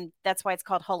important. And that's why it's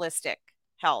called holistic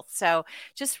health. So,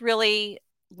 just really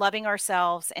loving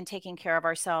ourselves and taking care of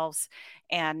ourselves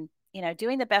and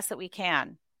doing the best that we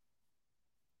can.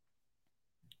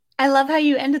 I love how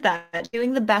you ended that,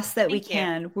 doing the best that we Thank you.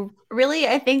 can. We're really,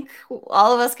 I think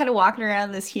all of us kind of walking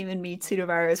around this human meat suit of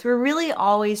ours, we're really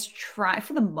always trying,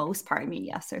 for the most part. I mean,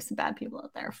 yes, there's some bad people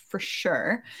out there for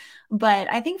sure.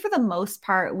 But I think for the most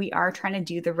part, we are trying to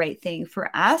do the right thing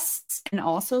for us and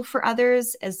also for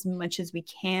others as much as we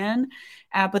can.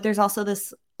 But there's also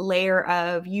this layer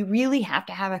of you really have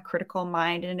to have a critical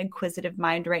mind and an inquisitive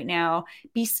mind right now.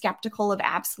 Be skeptical of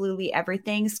absolutely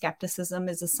everything. Skepticism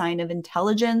is a sign of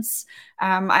intelligence.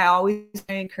 I always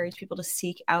encourage people to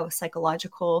seek out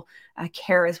psychological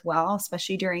care as well,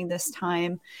 especially during this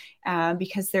time,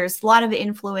 because there's a lot of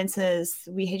influences.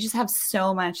 We just have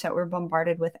so much that we're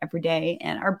bombarded with every day,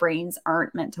 and our brains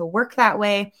aren't meant to work that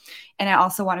way. And I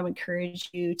also want to encourage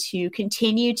you to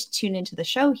continue to tune into the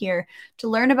show here to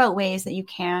learn about ways that you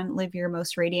can live your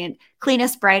most radiant,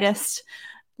 cleanest, brightest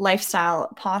lifestyle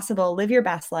possible. Live your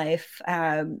best life,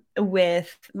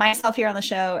 with myself here on the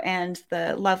show and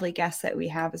the lovely guests that we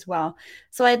have as well.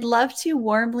 So I'd love to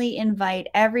warmly invite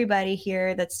everybody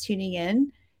here that's tuning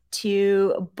in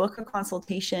to book a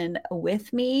consultation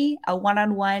with me, a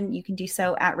one-on-one. You can do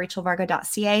so at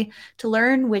rachelvarga.ca to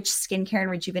learn which skincare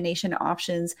and rejuvenation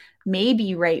options may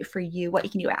be right for you, what you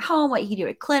can do at home, what you can do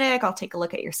at clinic. I'll take a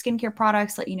look at your skincare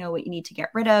products, let you know what you need to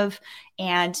get rid of,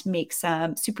 and make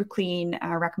some super clean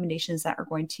recommendations that are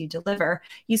going to deliver.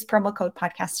 Use promo code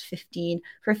podcast15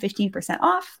 for 15%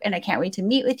 off. And I can't wait to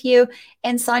meet with you.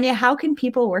 And Sonia, how can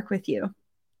people work with you?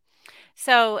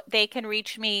 So they can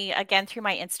reach me again through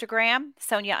my Instagram,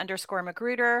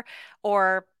 Sonia_Magruder,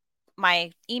 or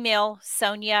my email,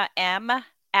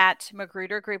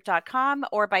 soniam@magrudergroup.com,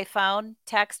 or by phone,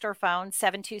 text or phone,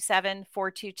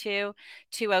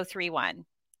 727-422-2031.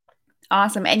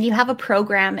 Awesome. And you have a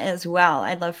program as well.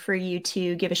 I'd love for you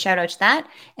to give a shout out to that.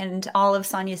 And all of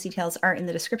Sonia's details are in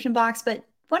the description box. But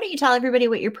why don't you tell everybody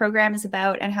what your program is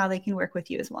about and how they can work with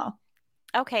you as well?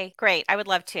 Okay, great. I would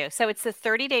love to. So it's the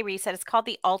 30-day reset. It's called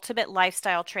the Ultimate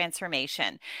Lifestyle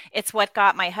Transformation. It's what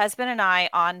got my husband and I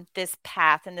on this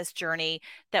path and this journey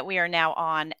that we are now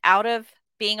on, out of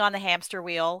being on the hamster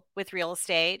wheel with real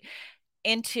estate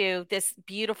into this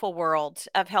beautiful world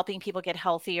of helping people get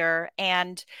healthier.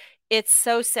 And it's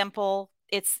so simple.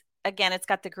 It's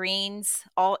got the greens,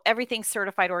 everything's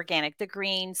certified organic, the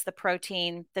greens, the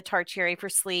protein, the tart cherry for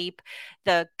sleep,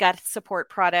 the gut support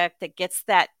product that gets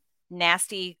that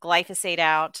nasty glyphosate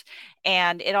out.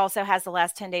 And it also has the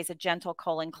last 10 days of gentle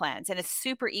colon cleanse. And it's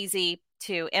super easy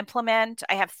to implement.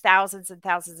 I have thousands and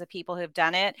thousands of people who have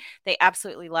done it. They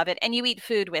absolutely love it. And you eat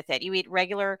food with it. You eat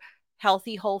regular,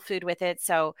 healthy, whole food with it.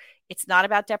 So it's not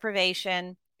about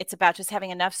deprivation. It's about just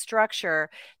having enough structure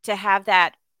to have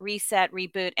that reset,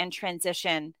 reboot, and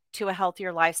transition to a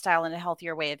healthier lifestyle and a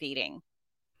healthier way of eating.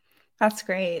 That's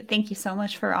great. Thank you so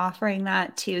much for offering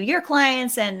that to your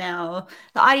clients and now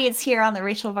the audience here on the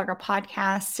Rachel Varga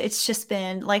podcast. It's just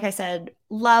been, like I said,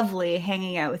 lovely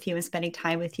hanging out with you and spending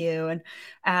time with you. And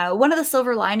one of the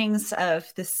silver linings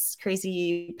of this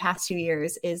crazy past 2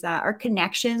 years is that our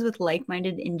connections with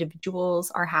like-minded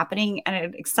individuals are happening at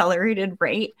an accelerated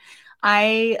rate.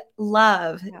 I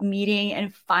love meeting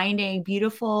and finding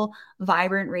beautiful,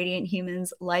 vibrant, radiant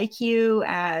humans like you.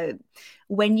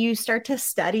 When you start to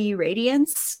study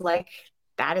radiance, like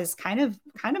that is kind of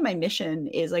my mission,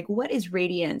 is like, what is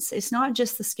radiance? It's not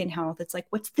just the skin health. It's like,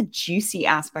 what's the juicy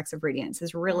aspects of radiance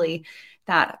is really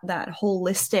that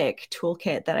holistic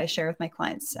toolkit that I share with my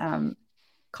clients.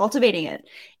 Cultivating it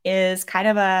is kind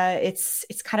of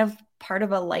it's kind of part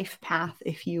of a life path,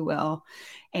 if you will.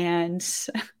 And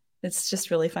it's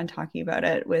just really fun talking about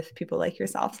it with people like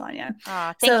yourself, Sonia.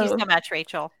 Thank you so much,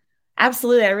 Rachel.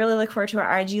 Absolutely. I really look forward to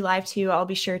our IG Live too. I'll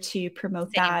be sure to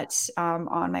promote Same. that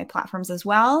on my platforms as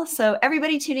well. So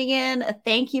everybody tuning in,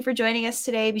 thank you for joining us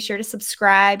today. Be sure to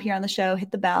subscribe here on the show,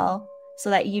 hit the bell so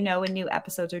that you know when new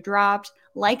episodes are dropped.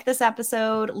 Like this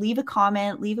episode, leave a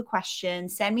comment, leave a question,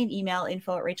 send me an email,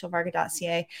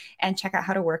 info@rachelvarga.ca, and check out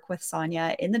how to work with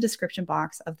Sonia in the description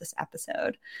box of this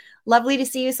episode. Lovely to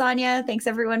see you, Sonia. Thanks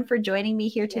everyone for joining me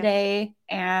here today.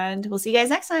 And we'll see you guys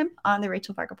next time on the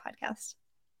Rachel Varga podcast.